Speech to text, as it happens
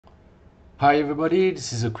Hi everybody,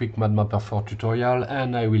 this is a quick MadMapper 4 tutorial,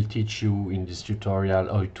 and I will teach you in this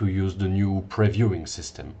tutorial how to use the new previewing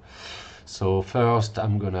system. So first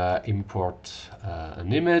I'm gonna import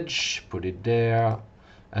an image, put it there,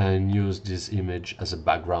 and use this image as a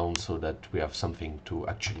background so that we have something to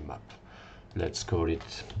actually map. Let's call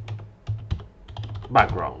it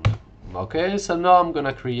background. Okay, so now I'm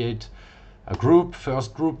gonna create a group,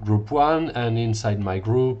 first group, group 1, and inside my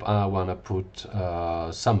group I want to put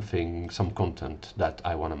some content that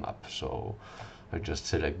I want to map. So I just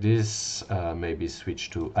select this, maybe switch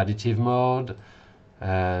to additive mode,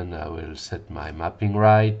 and I will set my mapping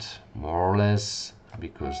right, more or less,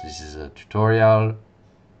 because this is a tutorial,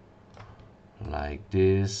 like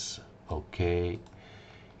this. Okay,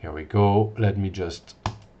 here we go. Let me just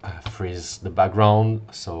freeze the background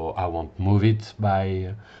so I won't move it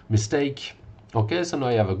by mistake. Okay, so now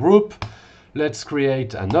I have a group. Let's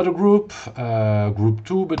create another group, group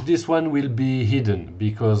 2, but this one will be hidden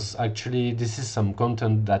because actually this is some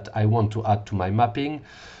content that I want to add to my mapping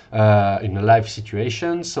in a live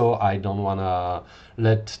situation, so I don't want to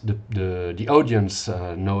let the audience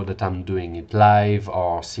know that I'm doing it live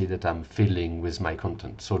or see that I'm fiddling with my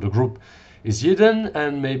content. So the group is hidden,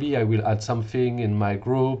 and maybe I will add something in my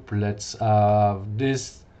group. Let's have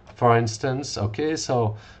this, for instance. Okay,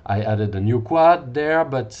 so I added a new quad there,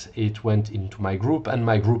 but it went into my group and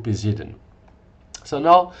my group is hidden. So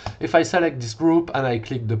now if I select this group and I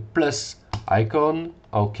click the plus icon,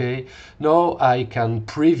 okay, now I can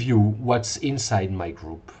preview what's inside my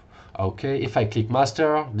group. Okay, if I click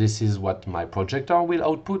master, this is what my projector will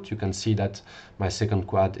output. You can see that my second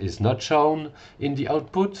quad is not shown in the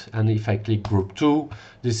output. And if I click group 2,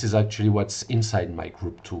 this is actually what's inside my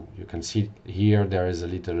group 2. You can see here there is a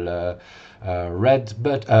little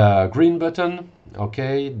green button,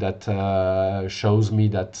 okay, that shows me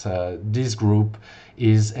that this group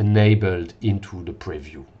is enabled into the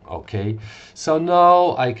preview. Okay, so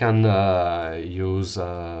now I can use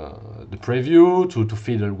the preview to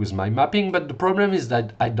fiddle with my mapping, but the problem is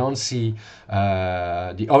that I don't see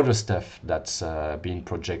the other stuff that's being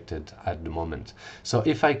projected at the moment. So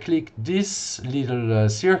if I click this little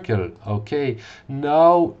circle, okay,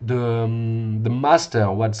 now the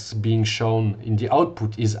master, what's being shown in the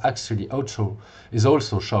output, is actually also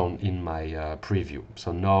shown in my preview.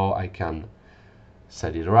 So now I can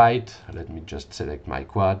set it right. Let me just select my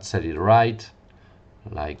quad, set it right,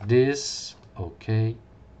 like this. Okay,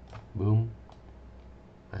 boom,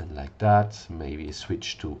 and like that. Maybe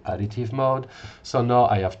switch to additive mode. So now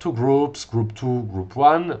I have two groups, group 2, group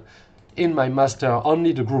 1. In my master,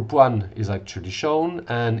 only the group 1 is actually shown,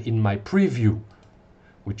 and in my preview,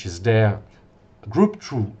 which is there, group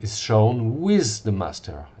 2 is shown with the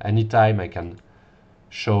master. Anytime I can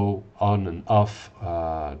show on and off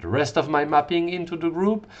the rest of my mapping into the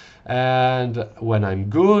group, and when I'm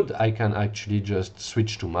good I can actually just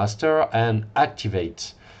switch to master and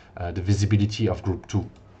activate the visibility of group 2.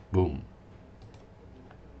 Boom.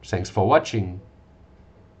 Thanks for watching.